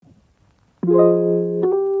Three,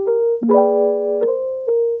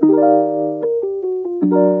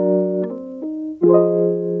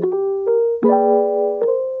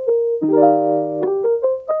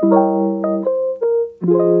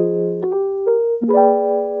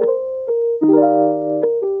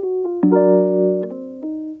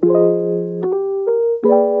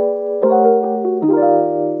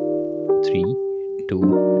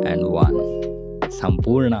 two, and one.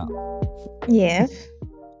 Sampurna, Yes.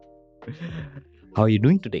 how are you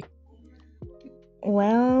doing today?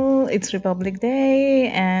 Well, it's Republic Day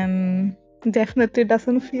and definitely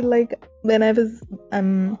doesn't feel like when I was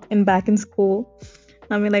in back in school.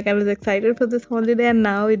 I mean, like I was excited for this holiday and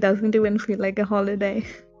now it doesn't even feel like a holiday.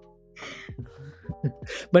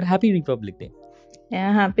 But happy Republic Day.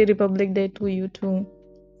 Yeah, happy Republic Day to you too.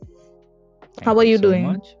 How Thank are you you so doing?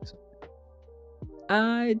 much.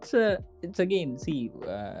 It's again, see,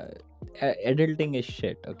 adulting is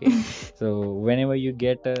shit, okay? So whenever you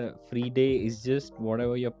get a free day, it's just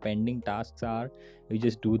whatever your pending tasks are, you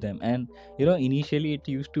just do them. And initially it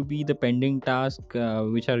used to be the pending task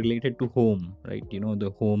which are related to home, right?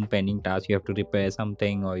 The home pending task, you have to repair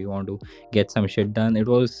something or you want to get some shit done. It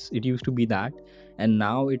used to be that, and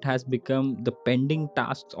now it has become the pending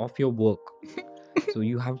tasks of your work. So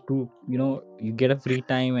you have to, you get a free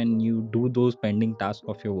time and you do those pending tasks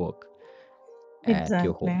of your work at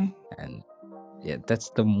your home. Exactly. And yeah, that's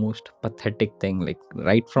the most pathetic thing. Like,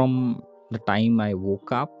 right from the time I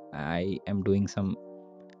woke up, I am doing some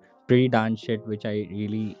pretty darn shit which I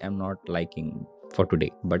really am not liking for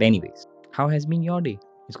today. But anyways, how has been your day?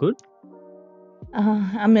 It's good.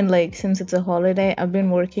 I mean, like since it's a holiday, I've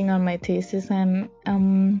been working on my thesis and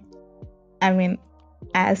I mean,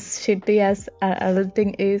 as shitty as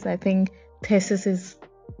adulting is, I think thesis is,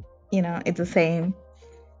 it's the same.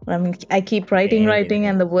 I mean, I keep writing, Anyway,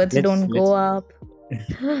 and the words let's don't go let's up.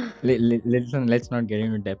 let's not get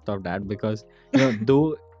into depth of that, because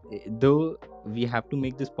though we have to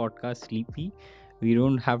make this podcast sleepy, we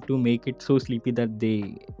don't have to make it so sleepy that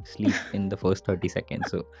they sleep in the first 30 seconds.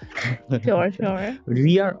 So Sure, sure.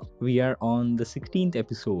 we are on the 16th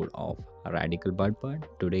episode of Radical Badbad.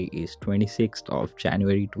 Today is 26th of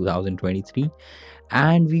January 2023,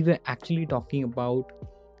 and we were actually talking about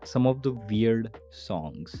some of the weird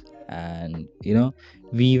songs. And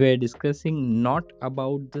we were discussing not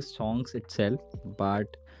about the songs itself, but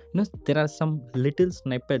there are some little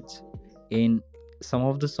snippets in some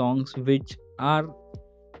of the songs which are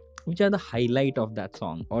the highlight of that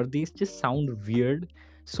song, or they just sound weird,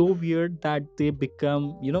 so weird that they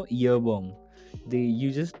become earworm.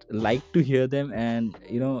 You just like to hear them, and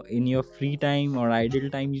in your free time or idle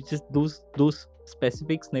time, you just those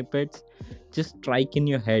specific snippets just strike in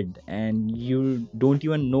your head, and you don't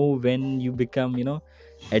even know when you become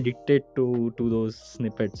addicted to those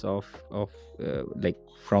snippets of like,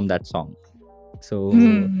 from that song. So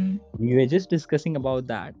Hmm. we were just discussing about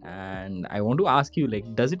that, and I want to ask you, like,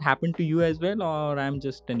 does it happen to you as well, or I'm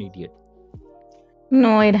just an idiot?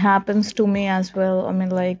 No, it happens to me as well. I mean,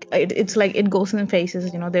 like it's like it goes in phases.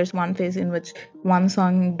 There's one phase in which one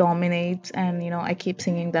song dominates, and I keep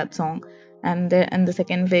singing that song, and the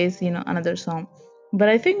second phase, another song. But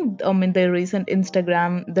I think, I mean, the recent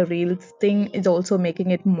Instagram, the Reels thing is also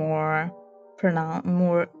making it more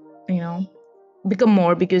more, you know, become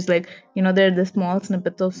more, because like there are the small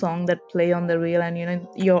snippets of song that play on the reel, and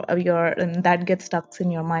your and that gets stuck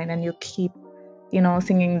in your mind, and you keep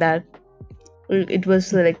singing that. It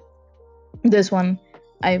was like this one,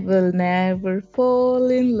 I will never fall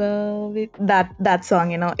in love with that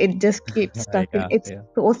song. It just keeps stuck in, Yeah, it's yeah.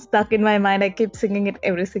 so stuck in my mind. I keep singing it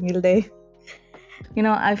every single day.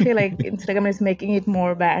 I feel like Instagram is making it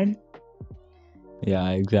more bad.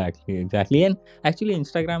 Yeah, exactly. And actually,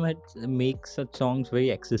 Instagram makes such songs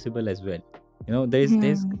very accessible as well. There's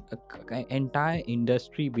Hmm. a entire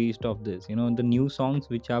industry based off this. The new songs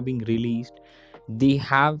which are being released, they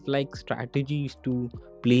have like strategies to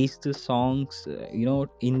place the songs,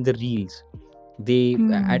 in the reels. They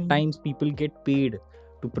At Hmm. times people get paid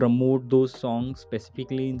to promote those songs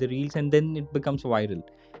specifically in the reels, and then it becomes viral.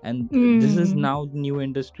 And this is Hmm. now the new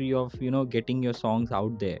industry of getting your songs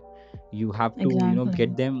out there. You have to get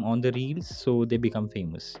Exactly. them on the reels so they become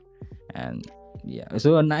famous. And yeah,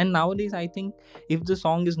 so and nowadays I think if the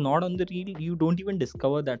song is not on the reel, you don't even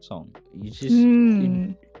discover that song.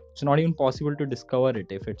 Hmm. It's not even possible to discover it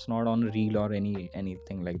if it's not on a reel or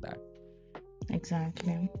anything like that.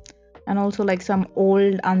 Exactly. And also, like some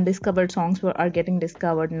old undiscovered songs are getting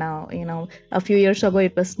discovered now. A few years ago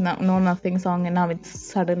it was no nothing song, and now it's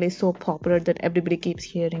suddenly so popular that everybody keeps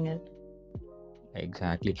hearing it.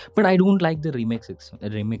 Exactly. But I don't like the remixes,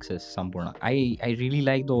 Sampurna. I really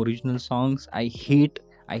like the original songs. I hate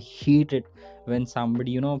it when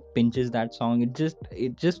somebody, pinches that song.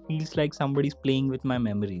 It just feels like somebody's playing with my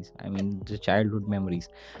memories. I mean, the childhood memories.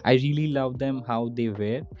 I really love them how they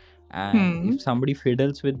were. And Hmm. if somebody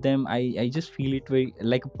fiddles with them, I just feel it very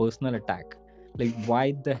like a personal attack. Like,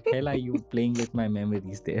 why the hell are you playing with my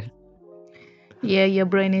memories there? Yeah, your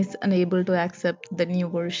brain is unable to accept the new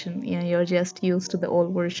version. Yeah, you're just used to the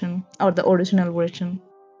old version or the original version.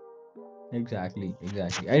 Exactly,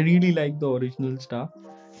 exactly. I really like the original stuff.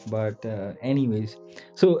 But anyways,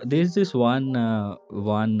 so there's this one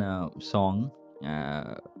song.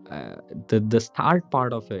 Uh, the start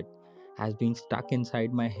part of it has been stuck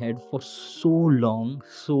inside my head for so long.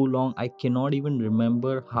 I cannot even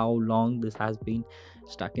remember how long this has been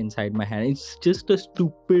stuck inside my head. It's just a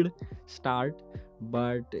stupid start,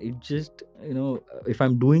 but it just, if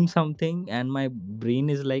I'm doing something and my brain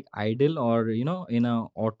is like idle or in a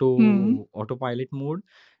Hmm. autopilot mode,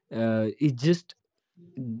 it just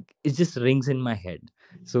rings in my head.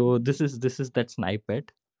 So this is that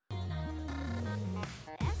snippet.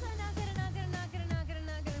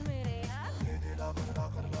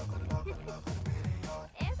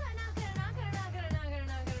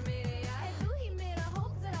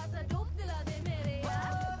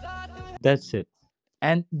 That's it.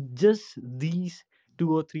 And just these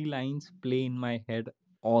two or three lines play in my head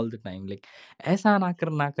all the time, like ऐसा ना कर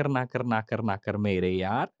ना कर ना कर ना कर ना कर मेरे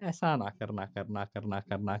यार, ऐसा ना कर ना कर ना कर ना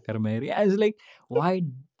कर ना कर मेरे. I was like, why?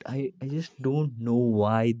 I just don't know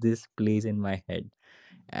why this plays in my head,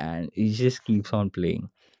 and it just keeps on playing.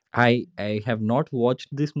 I have not watched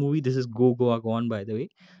this movie. This is Go Goa Gone, by the way.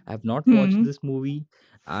 I have not watched Hmm. this movie.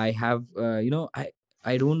 I have,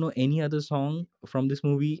 I don't know any other song from this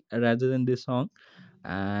movie rather than this song.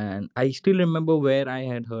 And I still remember where I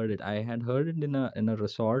had heard it. I had heard it in a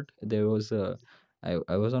resort. There was a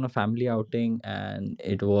I was on a family outing, and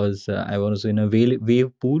it was I was in a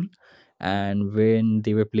wave pool, and when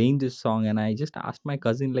they were playing this song, and I just asked my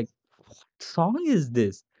cousin, like, what song is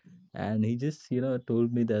this? And he just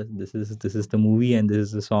told me that this is the movie and this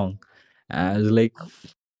is the song. And I was like,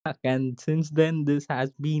 fuck. And since then this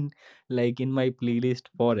has been like in my playlist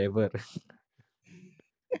forever.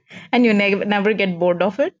 And you never get bored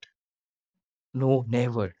of it? No,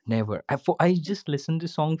 never, never. I just listen the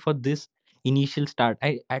song for this initial start.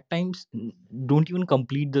 I at times don't even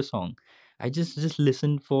complete the song. I just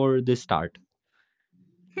listen for the start.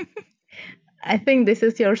 I think this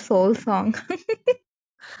is your soul song.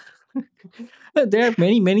 There are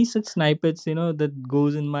many such snippets, that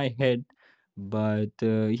goes in my head. But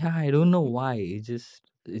yeah, I don't know why. It just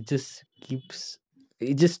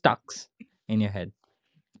stucks in your head.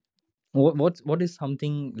 What is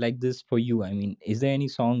something like this for you? I mean, is there any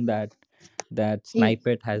song that Ye-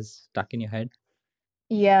 snippet has stuck in your head?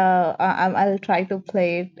 Yeah, I'll try to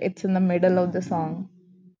play it. It's in the middle of the song.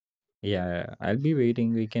 Yeah, yeah, I'll be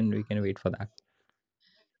waiting. We can wait for that.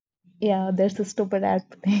 Yeah, there's a stupid ad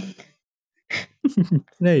thing.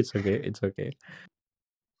 No, it's okay. It's okay.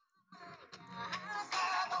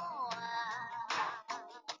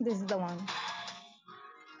 This is the one.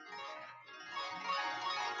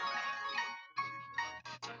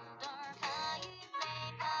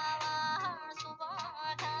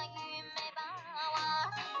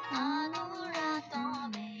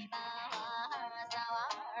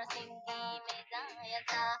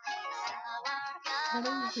 What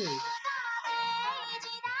is this?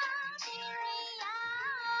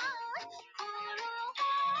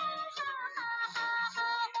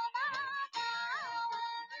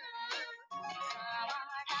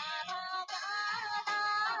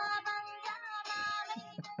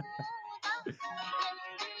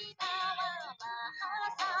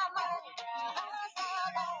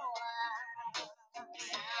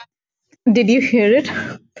 Did you hear it?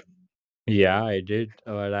 Yeah, I did,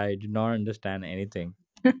 but I did not understand anything.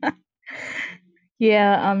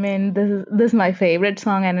 Yeah, I mean, this is my favorite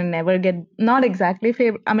song, and I never get not exactly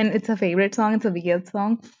favorite. I mean, it's a favorite song. It's a weird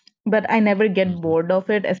song, but I never get Mm-hmm. bored of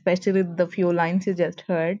it, especially the few lines you just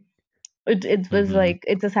heard. It was Mm-hmm. like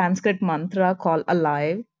it's a Sanskrit mantra called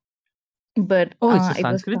 "Alive," but Oh, it's a it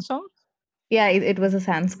was Sanskrit song? yeah, it was a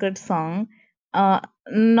Sanskrit song.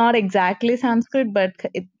 Not exactly Sanskrit, but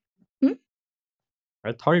hmm?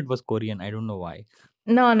 I thought it was Korean. I don't know why.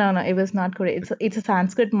 No, no, no. It was not Korean. It's a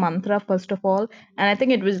Sanskrit mantra first of all, and I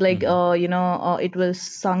think it was like Mm-hmm. it was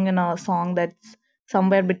sung in a song that's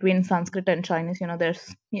somewhere between Sanskrit and Chinese.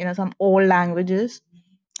 There's some old languages,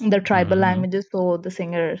 the tribal Mm-hmm. languages. So the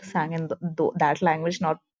singer sang in that language,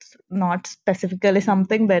 not specifically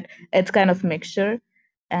something, but it's kind of mixture,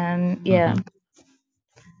 and yeah. Mm-hmm.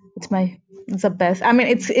 It's the best. I mean,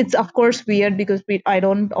 it's of course weird because I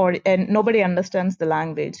don't, or and nobody understands the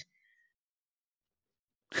language.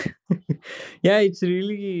 Yeah, it's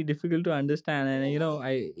really difficult to understand, and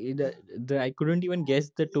I couldn't even guess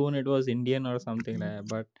the tone. It was Indian or something like that,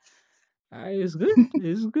 but it's good.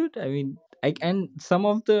 It's good. I mean, and some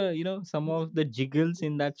of the jiggles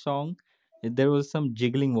in that song. There was some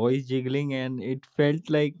jiggling, voice jiggling, and it felt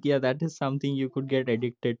like, yeah, that is something you could get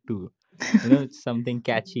addicted to. It's something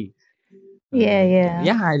catchy. Yeah, yeah.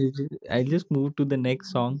 Yeah, I'll just move to the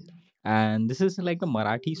next song, and this is like a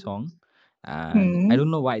Marathi song, and I Hmm.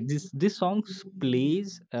 don't know why this song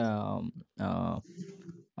plays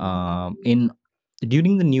in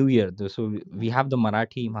during the New Year. So we have the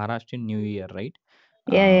Maharashtrian New Year, right?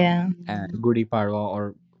 Yeah, yeah. And Gudi Padwa,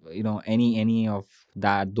 or any of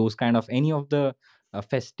that, those kind of any of the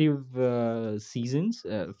festive seasons,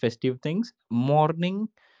 festive things. Morning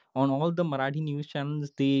on all the Marathi news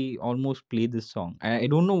channels, they almost play this song. I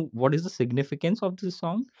don't know what is the significance of this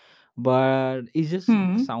song, but it just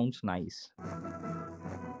Hmm. sounds nice.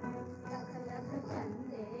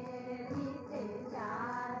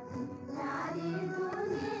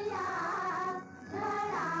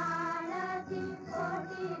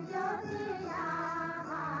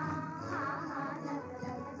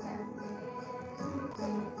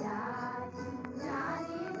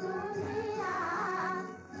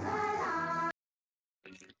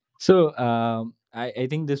 So I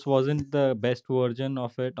think this wasn't the best version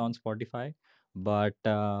of it on Spotify, but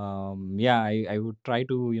yeah, I would try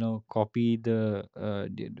to copy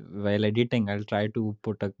while editing. I'll try to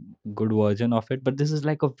put a good version of it. But this is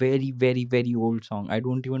like a very very very old song. I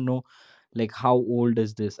don't even know like how old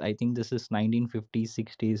is this. I think this is 1950s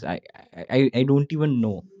 60s. I don't even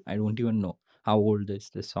know. I don't even know how old is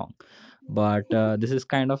this song. But this is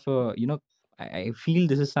kind of a I feel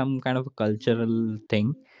this is some kind of a cultural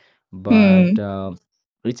thing, but Hmm.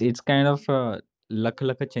 it's kind of lak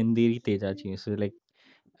laka chanderi tejachi. So like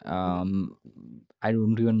um I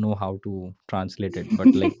don't even know how to translate it,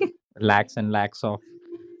 but like lakhs and lakhs of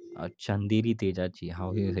chanderi tejachi.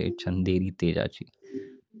 How do you say it? Chanderi tejachi?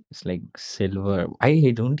 It's like silver.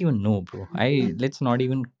 I don't even know, bro. I Let's not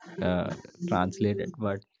even uh translate it,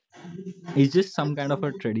 but it's just some kind of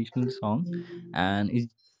a traditional song, and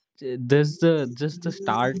there's the just the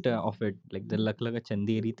start of it, like the lak laga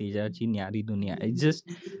chanderi tejachi nyari dunya. It's just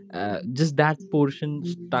that portion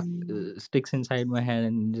sticks inside my head,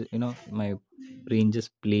 and my brain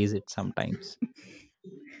just plays it sometimes.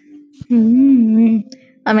 Hmm.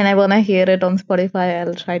 I mean, I wanna hear it on Spotify.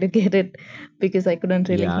 I'll try to get it because I couldn't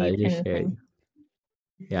really Yeah, hear I'll just share anything. you.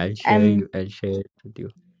 Yeah, And I'll share it with you.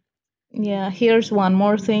 yeah, here's one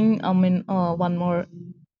more thing. I mean, one more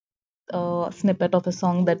snippet of a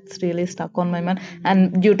song that's really stuck on my mind,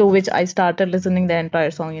 and due to which I started listening the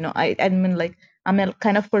entire song. I mean, like, I'm a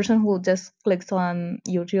kind of person who just clicks on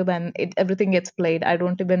YouTube and everything gets played. I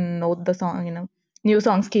don't even know the song. New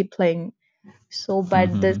songs keep playing. So,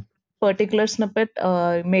 but this Mm-hmm. particular snippet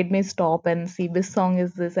made me stop and see this song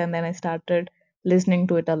is this, and then I started listening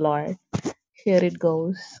to it a lot. Here it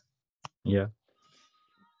goes. Yeah.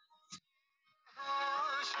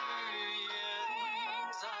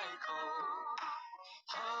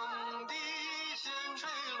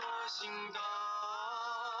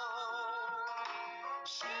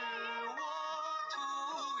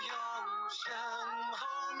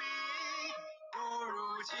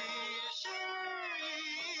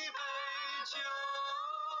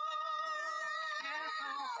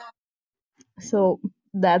 So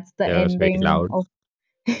that's the Yeah, that's very ending loud. of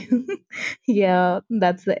yeah,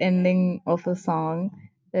 that's the ending of a song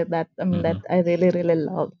that I mean Mm-hmm. that I really really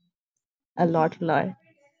love a lot.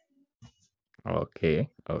 Okay,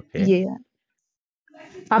 okay. Yeah,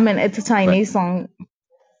 I mean it's a But Chinese song.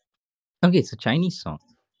 okay, it's a Chinese song.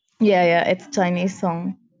 Yeah, yeah, it's a Chinese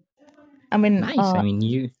song. I mean, Nice. I mean,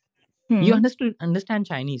 you hmm, understand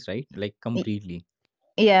Chinese, right? Like y- completely.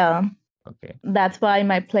 yeah, Okay. that's why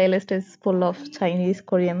my playlist is full of Chinese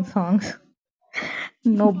Korean songs.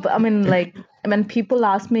 No, but I mean, like, when people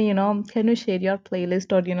ask me, can you share your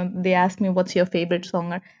playlist, or they ask me what's your favorite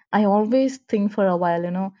song, I always think for a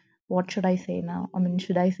while, what should I say now? I mean,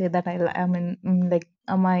 should I say that I mean, like,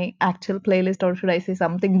 my actual playlist, or should I say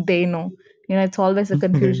something they know? It's always a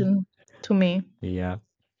confusion to me. Yeah,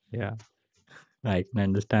 yeah, I can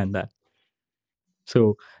understand that.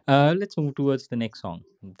 So, let's move towards the next song.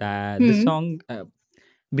 That this Hmm. song,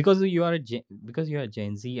 because you are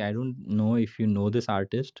Gen Z, I don't know if you know this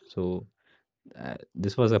artist. So,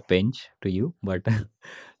 this was a pinch to you, but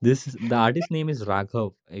the artist name is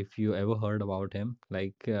Raghav. If you ever heard about him,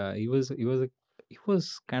 like he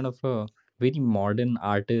was kind of a very modern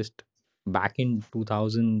artist back in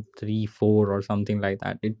 2003 4 or something like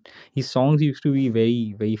that. His songs used to be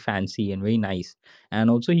very very fancy and very nice. And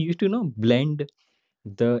also he used to, blend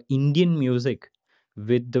the Indian music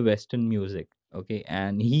with the Western music. Okay,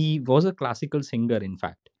 and he was a classical singer, in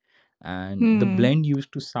fact, and the Hmm. blend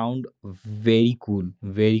used to sound very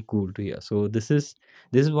cool to hear. So this is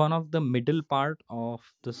one of the middle part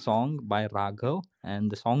of the song by Raghav,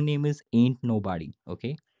 and the song name is Ain't Nobody.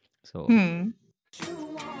 Okay, so Hmm.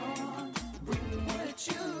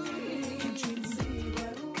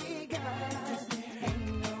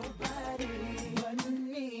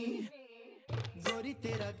 गोरी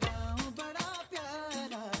तेरा गाँव बड़ा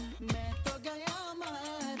प्यारा मैं तो गया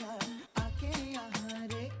मारा आके यहाँ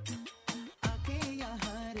रे आके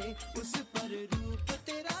यहाँ रे उस पर रूप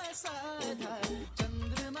तेरा साधा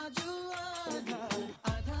चंद्रमा जो आधा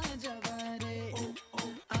आधा जवा रे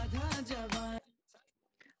आधा जवा.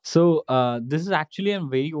 this is actually a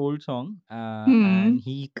very old song, and Hmm.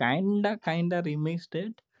 he kinda remixed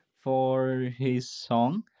it for his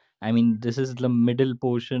song. I mean, this is the middle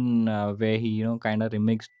portion where he, kind of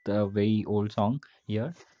remixed the very old song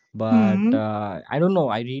here. But Hmm. I don't know.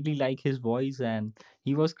 I really like his voice, and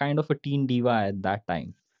he was kind of a teen diva at that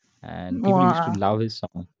time, and people used to Wow. love his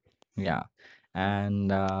song. Yeah,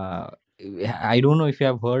 and I don't know if you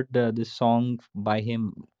have heard this song by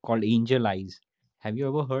him called "Angel Eyes." Have you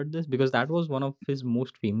ever heard this? Because that was one of his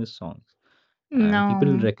most famous songs, and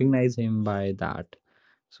people No, recognize him by that.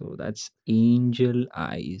 So that's Angel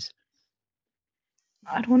Eyes.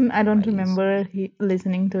 I don't Eyes. remember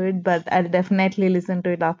listening to it, but I'll definitely listen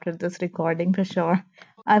to it after this recording for sure.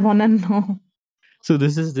 I wanna know. So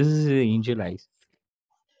this is Angel Eyes.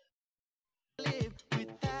 Live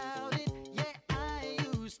without it, yeah, I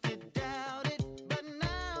used to doubt it, but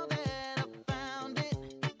now that I found it,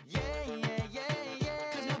 yeah, yeah, yeah,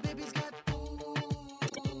 yeah. 'Cause my baby's got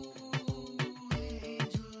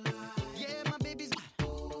angel eyes. Yeah, my baby's got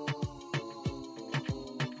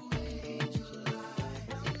angel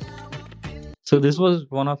eyes. So this was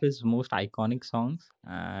one of his most iconic songs,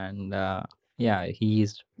 and yeah, he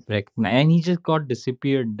is recognized, and he just got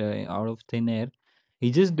disappeared out of thin air.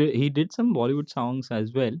 He did some Bollywood songs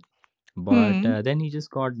as well, but Hmm. then he just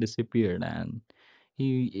got disappeared. And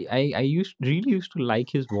I really used to like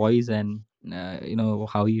his voice, and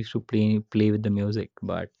how he used to play with the music.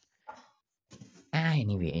 But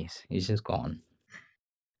anyways, he's just gone.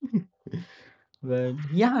 But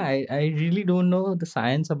yeah, I really don't know the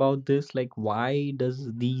science about this. Like, why does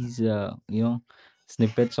these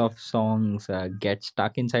snippets of songs get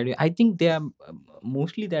stuck inside you? I think they are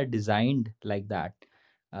mostly they're designed like that.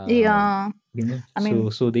 um Yeah. I so mean,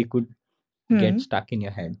 so they could get hmm. stuck in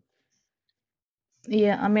your head.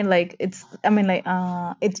 Yeah. I mean, like it's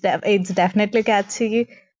definitely catchy,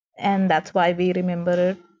 and that's why we remember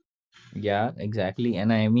it. Yeah, exactly.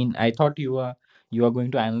 And I mean, I thought you are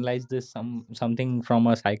going to analyze this something from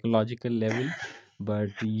a psychological level, but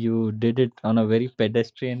you did it on a very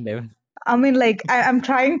pedestrian level. I mean, like I'm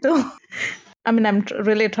trying to. I mean,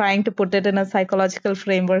 really trying to put it in a psychological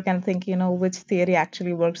framework and think, which theory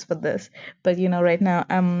actually works for this. But right now,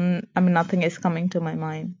 I mean, nothing is coming to my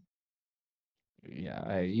mind.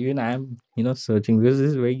 Yeah, even I'm, searching because this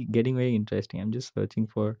is very getting very interesting. I'm just searching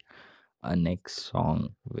for a next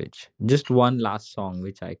song, which just one last song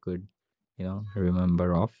which I could,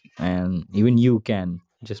 remember of, and even you can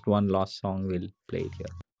just one last song will play it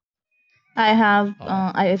here. I have,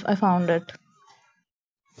 Oh, I found it.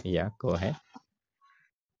 yeah, go ahead.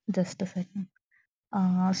 Just a second.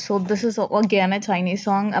 So this is again a Chinese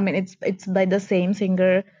song. I mean, it's by the same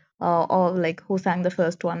singer, or like who sang the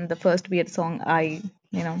first one, the first weird song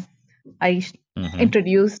you know, I Mm-hmm.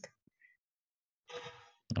 introduced.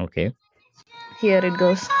 Okay. Here it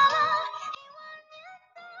goes.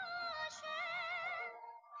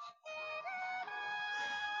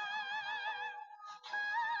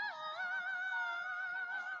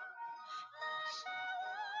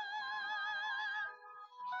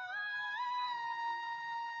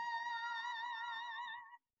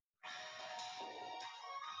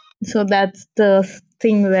 So that's the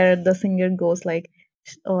thing where the singer goes like,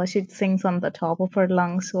 she sings on the top of her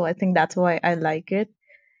lungs. So I think that's why I like it.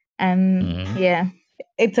 And Mm-hmm. yeah,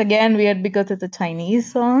 it's again weird because it's a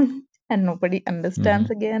Chinese song and nobody Mm-hmm. understands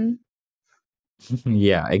again.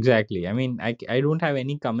 Yeah, exactly. I mean, I don't have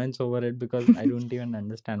any comments over it because I don't even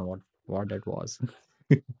understand what it was.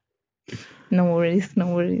 No worries,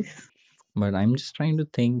 no worries. But I'm just trying to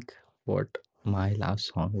think what my last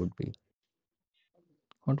song would be.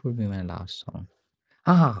 What would be my last song?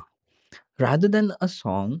 Ah, rather than a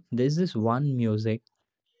song, there's this one music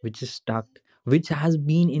which is stuck. which has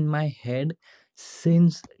been in my head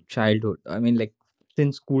since childhood. I mean, like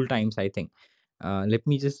since school times, I think. Let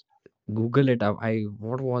me just Google it up.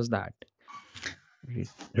 What was that?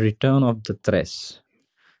 Return of the Thresh.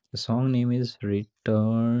 The song name is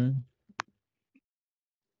Return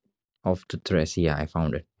of the Thresh. Yeah, I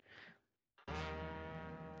found it.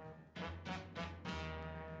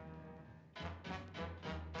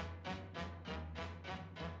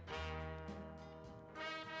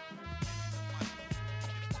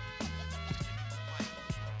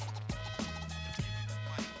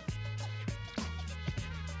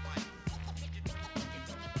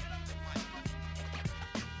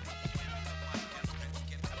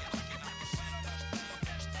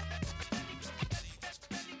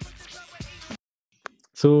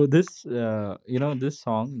 So this, this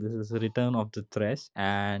song, this is Return of the Thresh,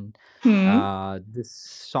 and Hmm. this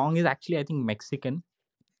song is actually, I think, Mexican.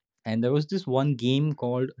 And there was this one game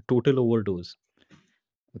called Total Overdose.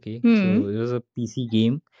 Okay, Hmm. so it was a PC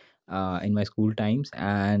game in my school times,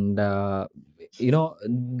 and that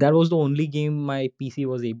was the only game my PC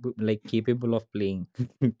was able, like, capable of playing.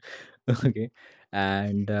 Okay,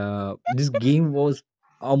 and this game was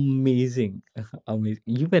amazing, amazing.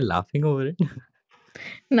 You were laughing over it.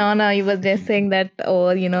 No, no, you were just saying that,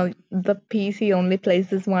 or the PC only plays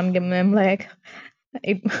this one game. I'm like,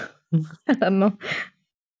 it, I don't know.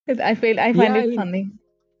 I Yeah, find I it mean, funny.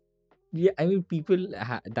 yeah, I mean,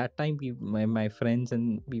 that time, my friends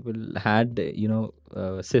and people had,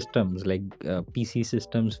 systems like PC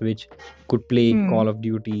systems which could play Hmm. Call of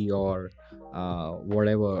Duty or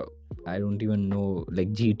whatever. I don't even know,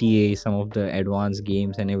 like GTA, some of the advanced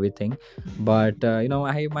games and everything. But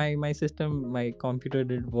my system, my computer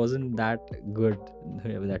wasn't that good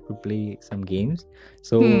that could play some games.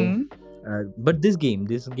 So Hmm. but this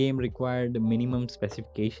game required minimum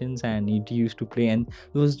specifications, and it used to play, and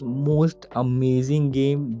it was most amazing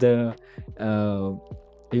game. Uh,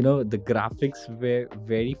 the graphics were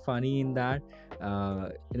very funny in that.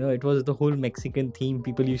 It was the whole Mexican theme.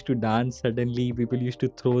 People used to dance suddenly. People used to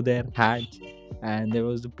throw their hats, and there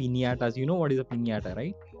was the piñatas. You know what is a piñata,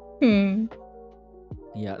 right? Hmm.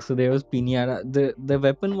 Yeah, so there was piñata. The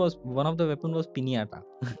weapon was one of the weapon was piñata.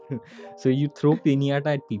 So you throw piñata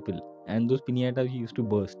at people, and those piñatas used to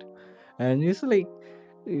burst. And it's like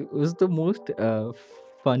it was the most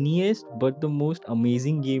funniest but the most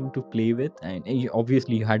amazing game to play with. And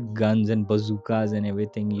obviously you had guns and bazookas and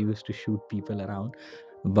everything. You used to shoot people around,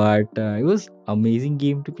 but it was amazing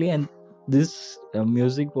game to play. And this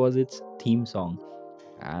music was its theme song,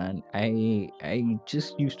 and I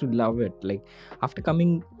just used to love it. Like after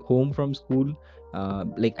coming home from school,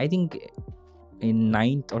 like I think in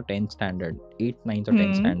ninth or 10th standard, 8th, ninth or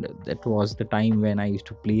 10th Hmm. standard, that was the time when I used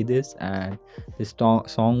to play this. And this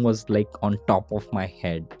song was like on top of my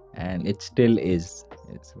head, and it still is.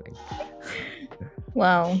 It's like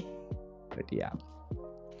Wow. but yeah,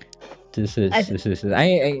 this is I this is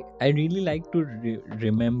I really like to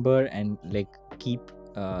remember and like keep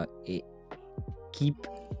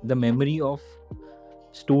the memory of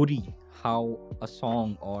story, how a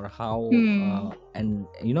song or how hmm. and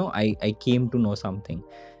I came to know something.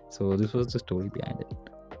 So this was the story behind it.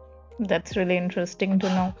 That's really interesting to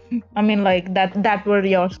know. I mean, like that were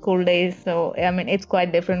your school days, so I mean, it's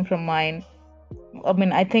quite different from mine. I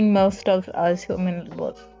mean, I think most of us, I mean,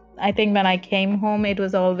 I think when I came home, it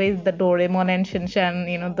was always the Doraemon and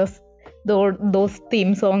Shinchan. Those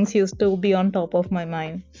theme songs used to be on top of my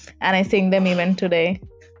mind, and I sing them even today.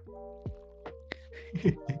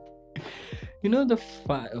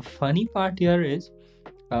 The funny part here is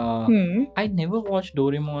uh Hmm. I never watched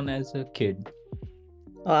Doraemon as a kid.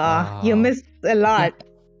 Ah, you uh missed a yeah, lot.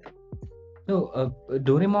 no,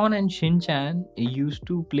 Doraemon and Shin-chan used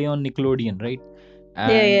to play on Nickelodeon, right?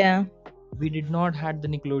 Yeah, And yeah. we did not had the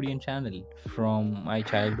Nickelodeon channel from my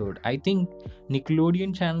childhood. I think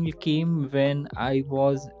Nickelodeon channel came when I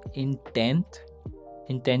was in 10th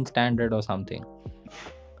standard or something.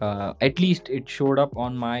 At least it showed up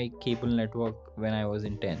on my cable network when I was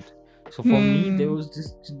in 10th. So for me, there Hmm. was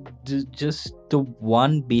just the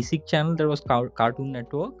one basic channel, that was Cartoon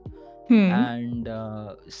Network. Hmm. And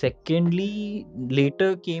secondly,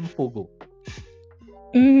 later came Pogo.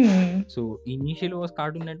 Hmm. So initially was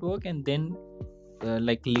Cartoon Network, and then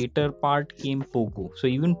like later part came Pogo. So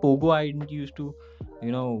even Pogo I didn't used to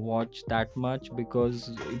watch that much, because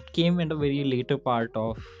it came at a very later part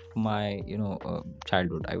of my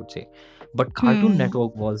childhood, I would say. But Cartoon Hmm.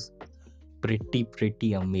 Network was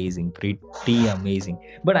pretty amazing, pretty amazing.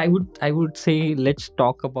 But I would say let's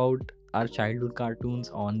talk about our childhood cartoons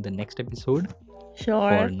on the next episode.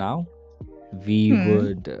 For Sure. now, we Hmm.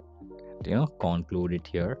 would conclude it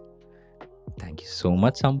here. Thank you so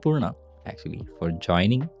much, Sampurna, actually, for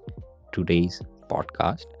joining today's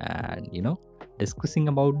podcast and, discussing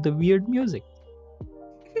about the weird music.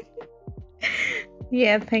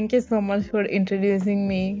 Yeah, thank you so much for introducing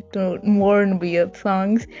me to more weird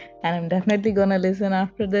songs. And I'm definitely gonna listen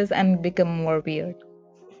after this and become more weird.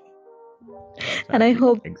 And I Exactly,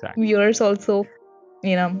 hope exactly, viewers also,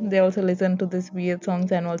 they also listen to these weird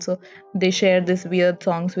songs and also they share these weird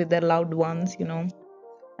songs with their loved ones,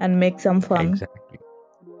 and make some fun. exactly,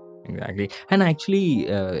 exactly. And actually,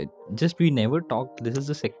 just we never talked. This is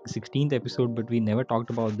the 16th episode, but we never talked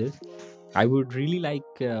about this. I would really like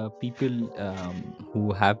people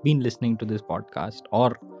who have been listening to this podcast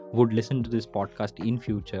or would listen to this podcast in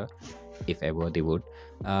future, if ever they would,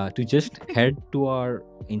 to just head to our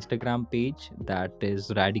Instagram page, that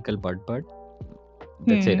is Radical Badbad.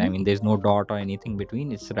 That's it. I Hmm. mean, there's no dot or anything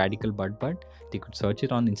between. It's Radical Badbad. They could search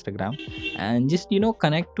it on Instagram and just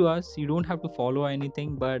connect to us. You don't have to follow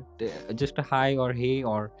anything, but just a hi or hey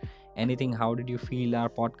or anything. How did you feel? Our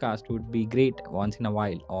podcast would be great once in a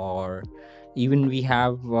while. Or even we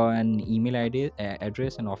have an email ID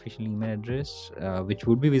address, an official email address, which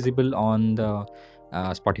would be visible on the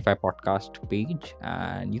Spotify podcast page,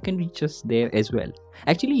 and you can reach us there as well.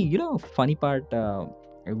 Actually, funny part.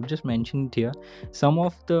 I would just mention it here. Some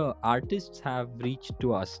of the artists have reached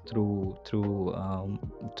to us through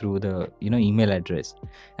the email address,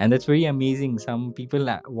 and that's very amazing. Some people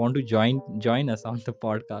want to join us on the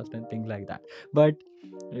podcast and things like that. But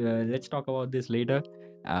let's talk about this later.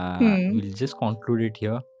 Hmm. We'll just conclude it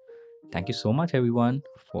here. Thank you so much, everyone,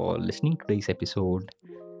 for listening to today's episode.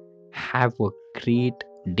 Have a great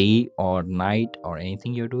day or night or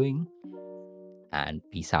anything you're doing, and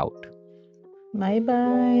peace out. Bye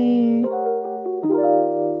bye.